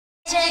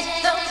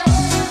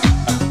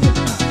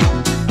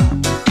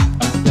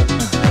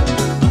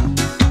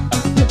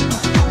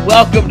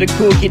Welcome to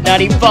Cool Kid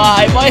 95.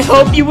 I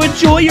hope you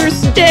enjoy your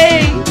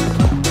stay.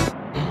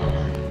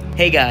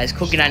 Hey guys,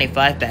 Cool Kid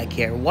 95 back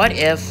here. What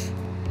if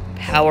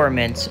Power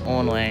Mints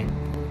only?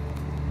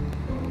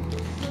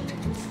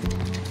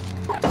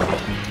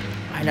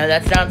 I know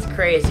that sounds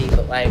crazy,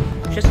 but like,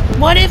 just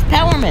what if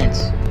Power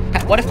Mints?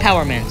 What if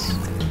Power Mints?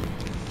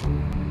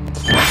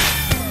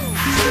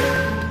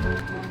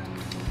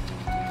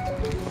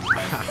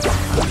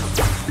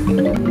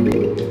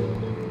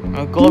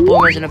 A Gold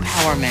Bloom isn't a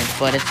Power Mint,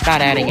 but it's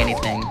not adding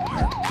anything.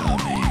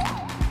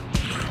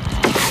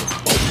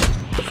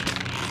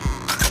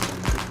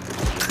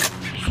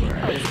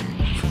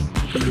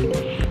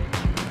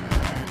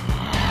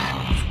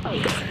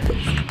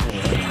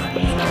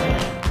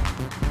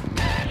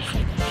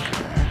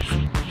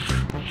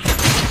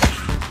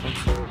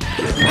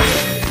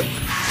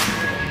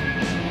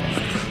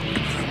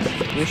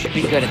 We should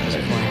be good at this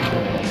point.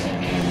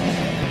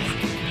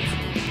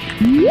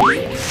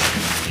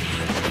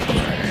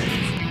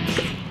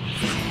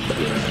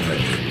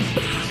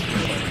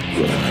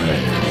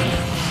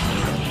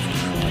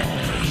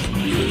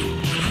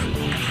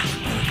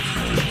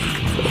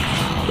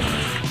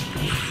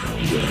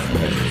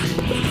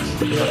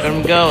 Look at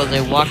them go as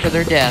they walk to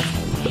their death.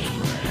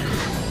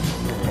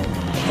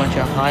 A bunch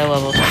of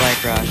high-level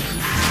spike rocks.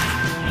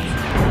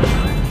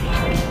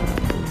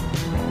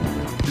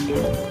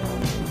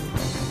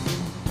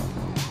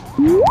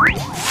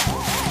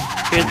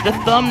 Here's the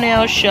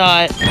thumbnail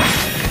shot.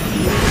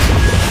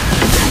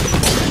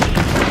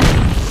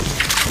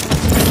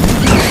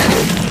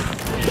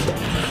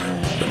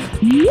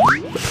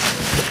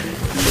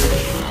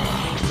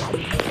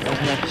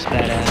 That's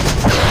badass.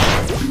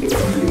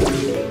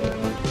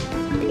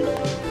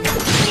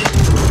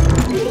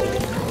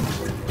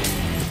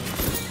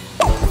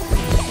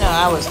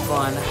 That was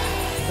fun.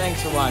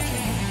 Thanks for watching.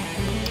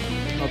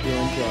 Hope you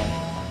enjoy.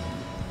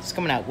 It's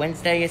coming out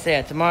Wednesday, you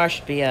say. Tomorrow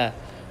should be a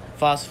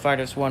False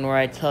Fighters one where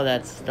I tell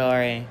that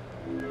story.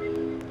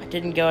 I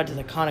didn't go into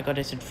the Conical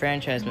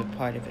disenfranchisement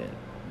part of it.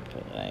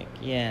 But like,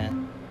 yeah.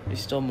 There's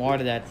still more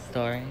to that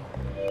story.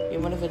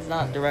 Even if it's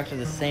not directly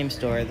the same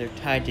story, they're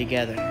tied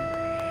together.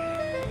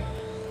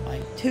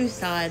 Like two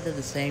sides of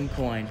the same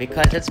coin.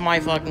 Because it's my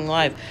fucking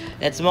life.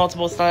 It's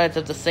multiple sides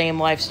of the same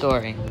life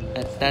story.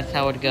 That's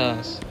how it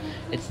goes.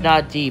 It's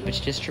not deep, it's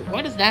just true.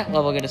 Why does that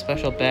level get a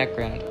special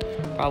background?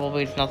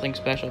 Probably it's nothing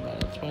special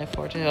about it.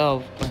 24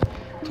 to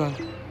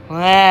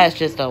it's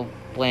just a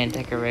bland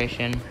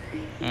decoration.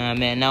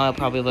 Man, now I'll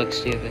probably look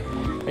stupid.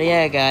 But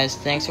yeah, guys,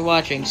 thanks for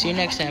watching. See you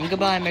next time.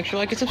 Goodbye. Make sure to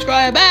like and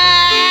subscribe.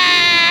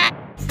 Bye!